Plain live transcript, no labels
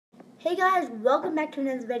Hey guys, welcome back to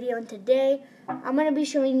another video, and today I'm going to be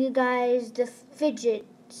showing you guys the fidget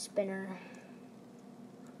spinner.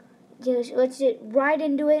 Just, let's get right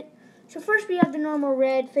into it. So first we have the normal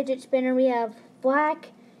red fidget spinner, we have black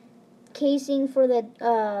casing for the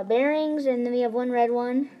bearings, and then we have one red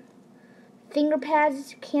one. Finger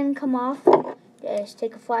pads can come off. Just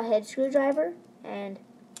take a flathead screwdriver and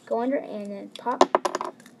go under and then pop.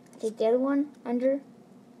 Take the other one under,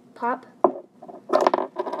 pop.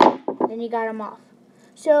 Then you got them off.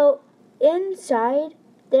 So inside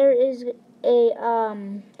there is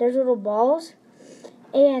there's little balls,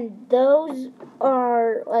 and those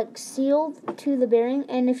are like sealed to the bearing.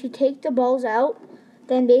 And if you take the balls out,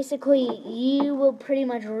 then basically you will pretty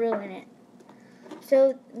much ruin it.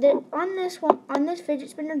 So on this fidget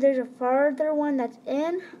spinner, there's a farther one that's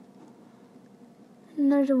in,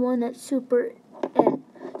 and there's a one that's super in.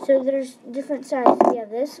 So there's different sizes. We have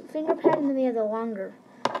this finger pad, and then we have the longer.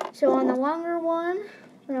 So on the longer one,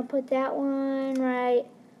 I'm going to put that one right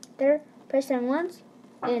there. Press down once,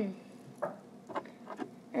 in.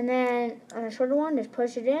 And then on the shorter one, just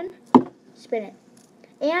push it in, spin it.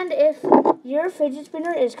 And if your fidget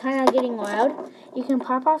spinner is kind of getting loud, you can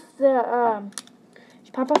pop off the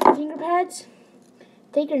finger pads,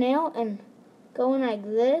 take your nail and go in like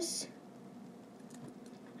this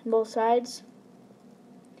on both sides.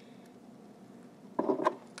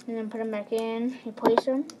 And then put them back in, replace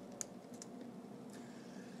them.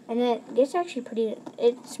 And then it's actually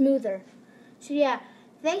it's smoother. So yeah,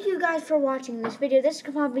 thank you guys for watching this video. This is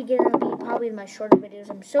probably going to be my shorter videos.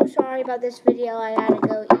 I'm so sorry about this video. I had to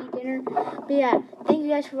go eat dinner. But yeah, thank you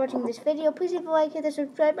guys for watching this video. Please leave a like, hit the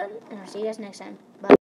subscribe button, and I'll see you guys next time. Bye.